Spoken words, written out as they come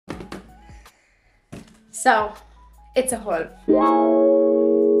So it's a haul.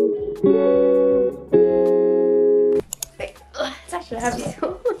 Wait, it's actually heavy.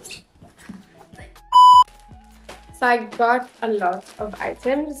 So I got a lot of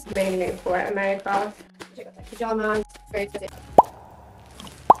items, mainly for America. Pajamas,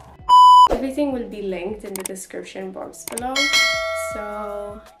 everything will be linked in the description box below.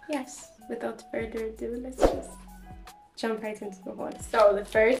 So yes, without further ado, let's just jump right into the haul. So the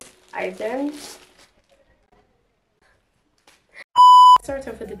first item, start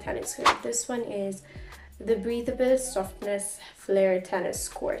off with the tennis court. This one is the Breathable Softness Flare Tennis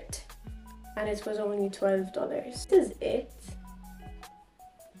Court, and it was only $12. This is it.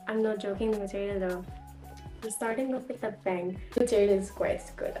 I'm not joking, the material though. I'm starting off with a bang. The material is quite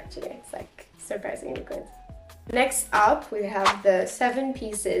good actually. It's like surprisingly good. Next up, we have the 7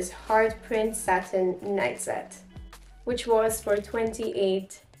 pieces hard print satin night set, which was for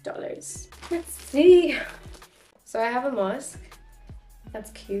 $28. Let's see. So I have a mask.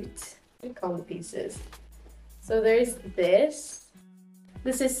 That's cute. Look at all the pieces. So there's this.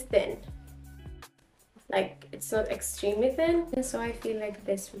 This is thin. Like, it's not extremely thin. And so I feel like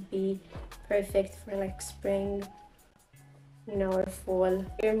this would be perfect for like spring, you know, or fall.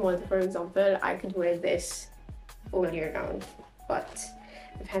 Here in Malta, for example, I could wear this all year round. But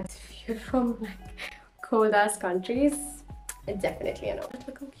depends if you're from like cold ass countries. Definitely a no.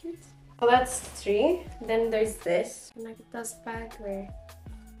 Look how cute. So that's 3. Then there's this, like a dust bag where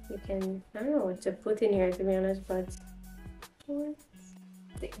you can, I don't know what to put in here to be honest, but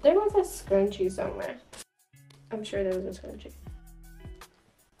there was a scrunchie somewhere. I'm sure there was a scrunchie.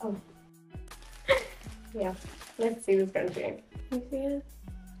 Oh. Yeah, let's see the scrunchie. Can you see it?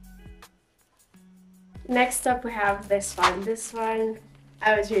 Next up we have this one. This one,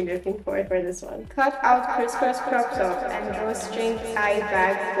 I was really looking forward for this one. Cut out crisscross crop top and drawstring tie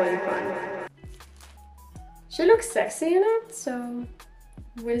bag full fun. She looks sexy in it, so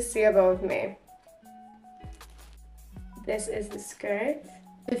we'll see about me. This is the skirt.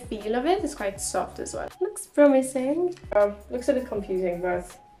 The feel of it is quite soft as well. Looks promising. Looks a bit confusing, but...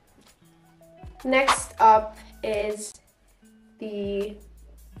 Next up is the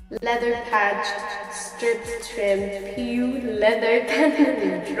leather patched, strip trimmed, Pew leather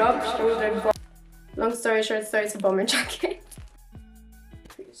denim drop shoulder bomber. Long story short, it's a bomber jacket.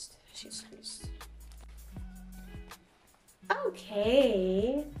 She's creased.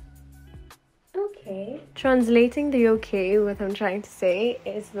 Okay. Okay. Translating the okay, what I'm trying to say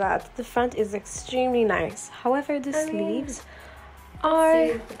is that the front is extremely nice. However, the sleeves are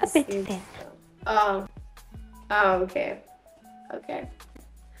a bit thin. Oh, okay. Okay.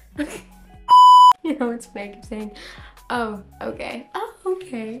 You know, it's funny, I keep saying, oh, okay. Oh,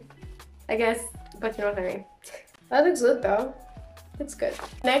 okay. I guess, but you know what I mean. That looks good though. It's good.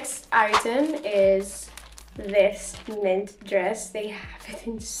 Next item is this mint dress. They have it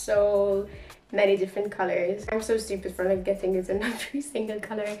in so many different colors. I'm so stupid for like getting it in every single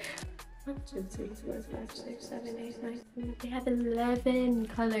color. 1, 2, 3, 4, 5, 6, 7, 8, 9. They have 11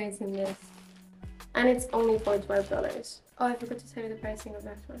 colors in this. And it's only for $12. Oh, I forgot to tell you the pricing of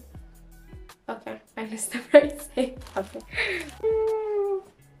that one. Okay, I missed the pricing. Okay.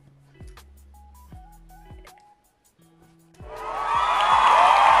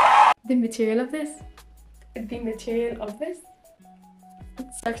 The material of this?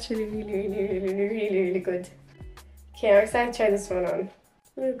 It's actually really good. Okay, I'm excited to try this one on.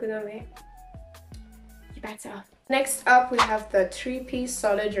 Really good on me. You better. Next up, we have the 3-piece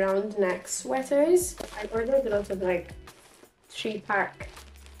solid round neck sweaters. I ordered a lot of like 3-pack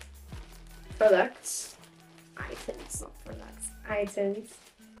products. Items, not products. Items.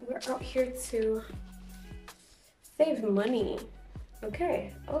 We're out here to save money.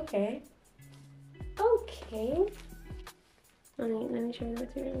 Okay. Let me show you the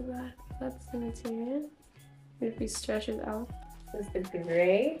material of that. That's the material. If we stretch it out, this is the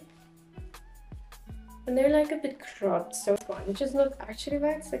gray. And they're like a bit cropped, so fun, which is not actually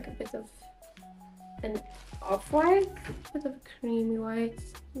white. It's like a bit of an off-white, a bit of creamy white.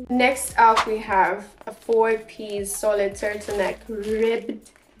 Next up, we have a 4-piece solid turtleneck ribbed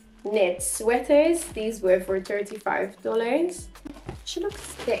knit sweaters. These were for $35. She looks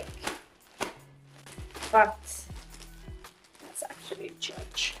thick, but let's actually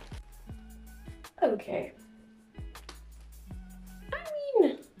judge. Okay.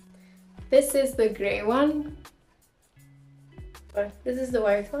 This is the grey one. But this is the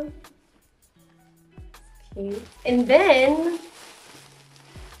white one. Cute. And then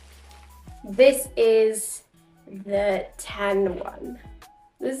this is the tan one.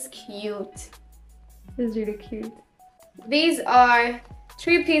 This is cute. This is really cute. These are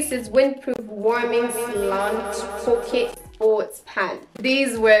 3 pieces windproof warming slant pocket sports pants.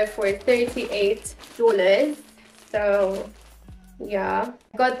 These were for $38. So yeah,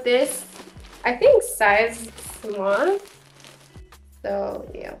 got this, I think size small. So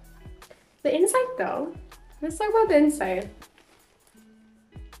yeah, the inside though, let's talk about the inside.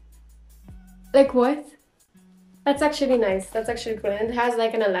 Like what? That's actually nice. That's actually cool. And it has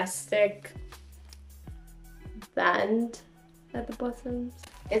like an elastic band at the bottom.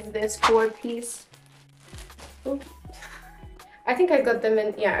 Is this 4-piece? I think I got them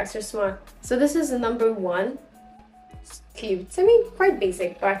in, yeah, extra small. So this is the number 1. It's cute. I mean, quite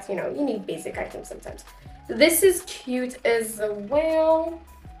basic, but you know, you need basic items sometimes. This is cute as well.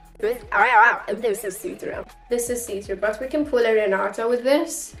 This is see-through. This is see-through, but we can pull a Renato with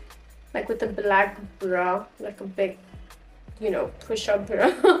this. Like with the black bra, like a big, you know, push-up bra.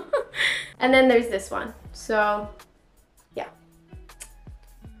 And then there's this one. So, yeah.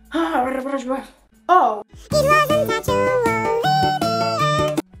 Oh!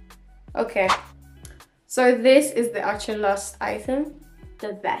 Okay. So this is the actual last item.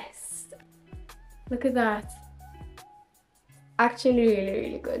 The vest. Look at that. Actually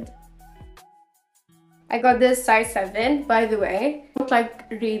really good. I got this size 7, by the way. Don't like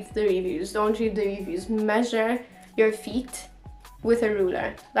read the reviews. Don't read the reviews. Measure your feet with a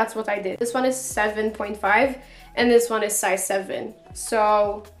ruler. That's what I did. This one is 7.5 and this one is size 7.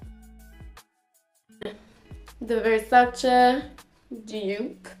 So the Versace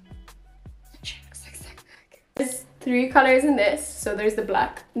dupe. There's 3 colors in this. So there's the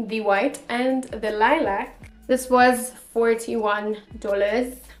black, the white, and the lilac. This was $41.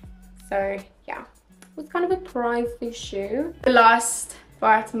 So yeah. It was kind of a pricey shoe. The last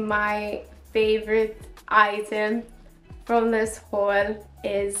but my favorite item from this haul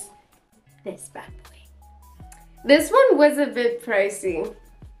is this bad boy. This one was a bit pricey,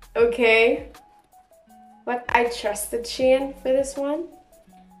 okay? But I trusted SHEIN for this one.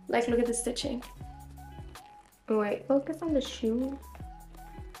 Like, look at the stitching. Oh wait, focus on the shoe.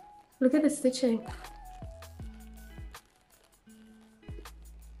 Look at the stitching.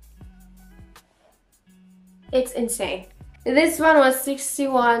 It's insane. This one was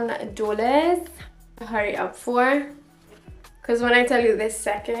 $61. Hurry up for, because when I tell you this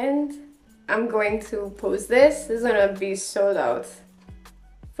second, I'm going to post this. This is gonna be sold out.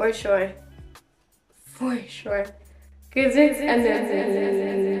 For sure. For sure. Because it's an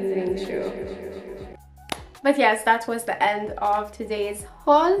amazing shoe. But yes, that was the end of today's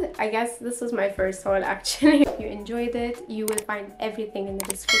haul. I guess this was my first haul actually. If you enjoyed it, you will find everything in the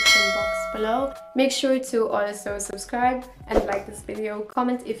description box below. Make sure to also subscribe and like this video.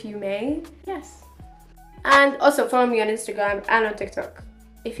 Comment if you may. Yes. And also follow me on Instagram and on TikTok.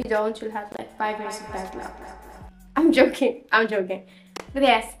 If you don't, you'll have like 5 years of bad luck. I'm joking. I'm joking. But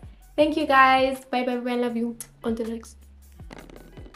yes, thank you guys. Bye bye, everyone. Love you. Until next.